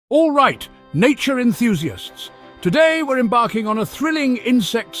All right, nature enthusiasts. Today we're embarking on a thrilling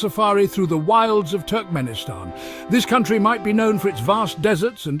insect safari through the wilds of Turkmenistan. This country might be known for its vast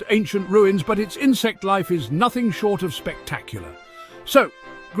deserts and ancient ruins, but its insect life is nothing short of spectacular. So,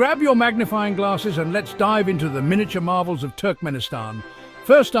 grab your magnifying glasses and let's dive into the miniature marvels of Turkmenistan.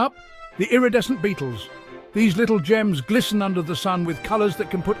 First up, the iridescent beetles. These little gems glisten under the sun with colours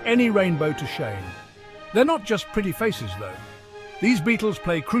that can put any rainbow to shame. They're not just pretty faces though. These beetles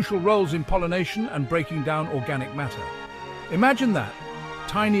play crucial roles in pollination and breaking down organic matter. Imagine that,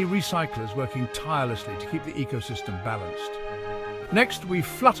 tiny recyclers working tirelessly to keep the ecosystem balanced. Next, we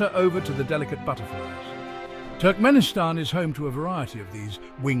flutter over to the delicate butterflies. Turkmenistan is home to a variety of these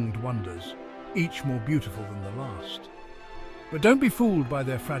winged wonders, each more beautiful than the last. But don't be fooled by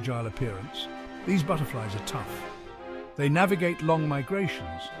their fragile appearance. These butterflies are tough. They navigate long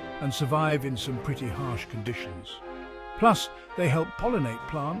migrations and survive in some pretty harsh conditions. Plus, they help pollinate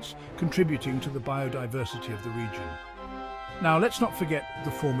plants, contributing to the biodiversity of the region. Now, let's not forget the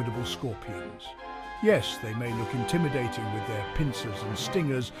formidable scorpions. Yes, they may look intimidating with their pincers and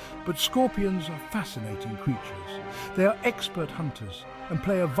stingers, but scorpions are fascinating creatures. They are expert hunters and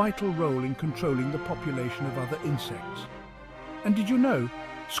play a vital role in controlling the population of other insects. And did you know,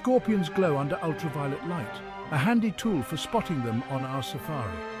 scorpions glow under ultraviolet light, a handy tool for spotting them on our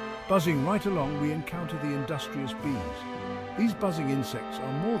safari. Buzzing right along, we encounter the industrious bees. These buzzing insects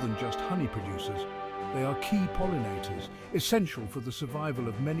are more than just honey producers. They are key pollinators, essential for the survival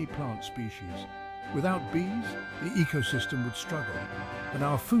of many plant species. Without bees, the ecosystem would struggle, and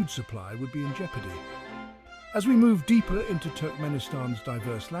our food supply would be in jeopardy. As we move deeper into Turkmenistan's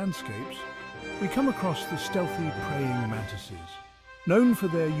diverse landscapes, we come across the stealthy praying mantises. Known for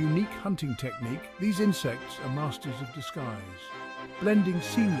their unique hunting technique, these insects are masters of disguise, blending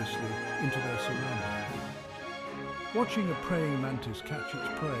seamlessly into their surroundings. Watching a praying mantis catch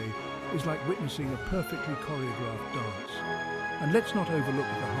its prey is like witnessing a perfectly choreographed dance. And let's not overlook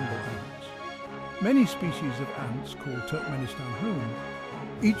the humble ants. Many species of ants call Turkmenistan home,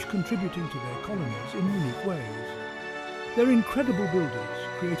 each contributing to their colonies in unique ways. They're incredible builders,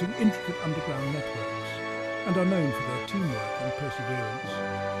 creating intricate underground networks, and are known for their teamwork and perseverance.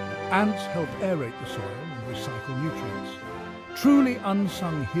 Ants help aerate the soil and recycle nutrients. Truly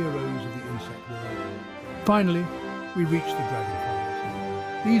unsung heroes of the insect world. Finally, we reach the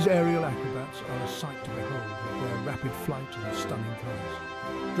dragonflies. These aerial acrobats are a sight to behold with their rapid flight and stunning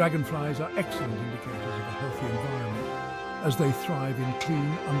colours. Dragonflies are excellent indicators of a healthy environment, as they thrive in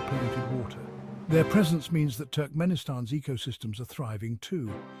clean, unpolluted water. Their presence means that Turkmenistan's ecosystems are thriving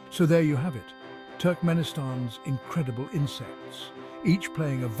too. So there you have it, Turkmenistan's incredible insects, each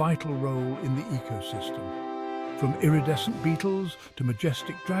playing a vital role in the ecosystem. From iridescent beetles to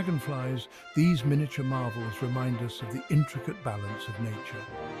majestic dragonflies, these miniature marvels remind us of the intricate balance of nature.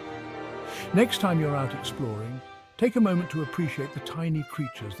 Next time you're out exploring, take a moment to appreciate the tiny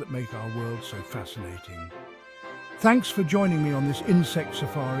creatures that make our world so fascinating. Thanks for joining me on this insect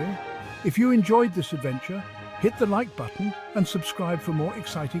safari. If you enjoyed this adventure, hit the like button and subscribe for more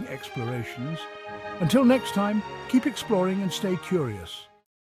exciting explorations. Until next time, keep exploring and stay curious.